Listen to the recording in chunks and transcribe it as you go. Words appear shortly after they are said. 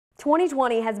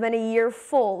2020 has been a year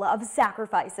full of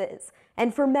sacrifices,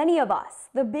 and for many of us,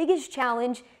 the biggest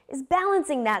challenge is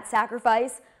balancing that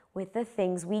sacrifice with the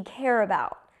things we care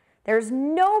about. There's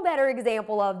no better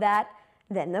example of that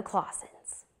than the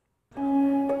Clawsons.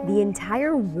 The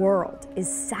entire world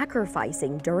is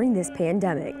sacrificing during this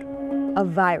pandemic. A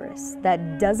virus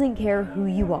that doesn't care who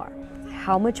you are,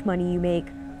 how much money you make,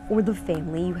 or the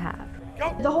family you have.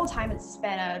 The whole time it's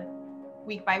been a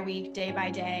week by week, day by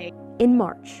day. In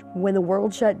March, when the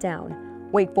world shut down,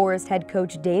 Wake Forest head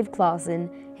coach Dave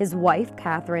Clawson, his wife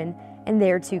Catherine, and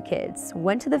their 2 kids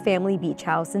went to the family beach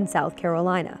house in South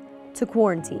Carolina to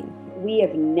quarantine. We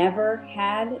have never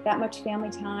had that much family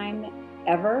time,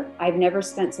 ever. I've never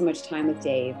spent so much time with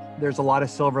Dave. There's a lot of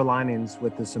silver linings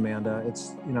with this, Amanda.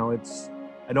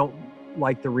 I don't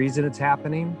like the reason it's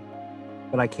happening,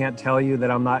 but I can't tell you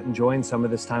that I'm not enjoying some of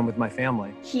this time with my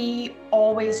family. He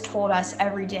always told us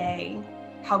every day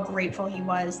how grateful he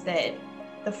was that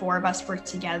the 4 of us were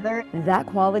together. That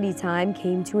quality time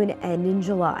came to an end in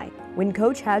July when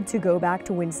Coach had to go back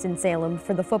to Winston-Salem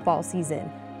for the football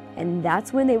season. And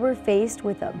that's when they were faced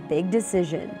with a big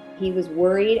decision. He was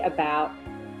worried about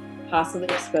possibly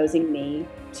exposing me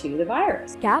to the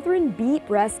virus. Catherine beat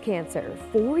breast cancer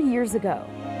 4 years ago,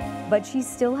 but she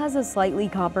still has a slightly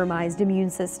compromised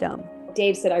immune system.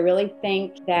 Dave said, I really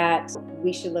think that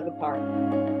we should live apart.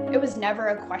 It was never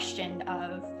a question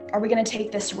of, are we going to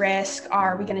take this risk?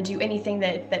 Are we going to do anything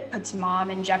that puts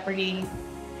Mom in jeopardy?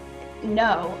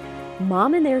 No.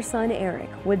 Mom and their son Eric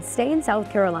would stay in South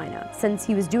Carolina since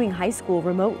he was doing high school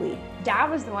remotely. Dad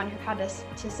was the one who had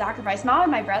to sacrifice. Mom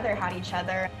and my brother had each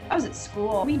other. I was at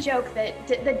school. We joke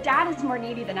that Dad is more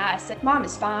needy than us. Mom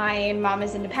is fine, Mom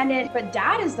is independent, but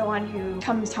Dad is the one who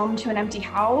comes home to an empty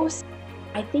house.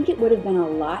 I think it would have been a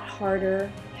lot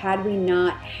harder had we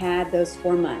not had those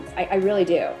 4 months. I really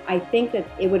do. I think that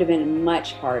it would have been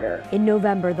much harder. In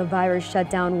November, the virus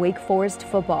shut down Wake Forest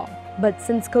football, but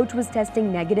since Coach was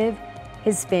testing negative,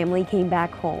 his family came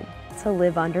back home to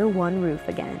live under one roof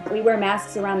again. We wear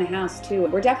masks around the house too.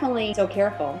 We're definitely so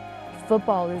careful.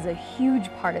 Football is a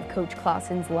huge part of Coach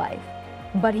Clawson's life,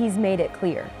 but he's made it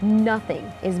clear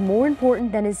nothing is more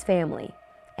important than his family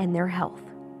and their health.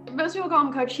 Most people call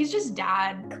him Coach. He's just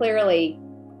Dad. Clearly,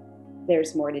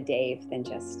 there's more to Dave than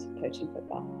just coaching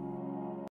football.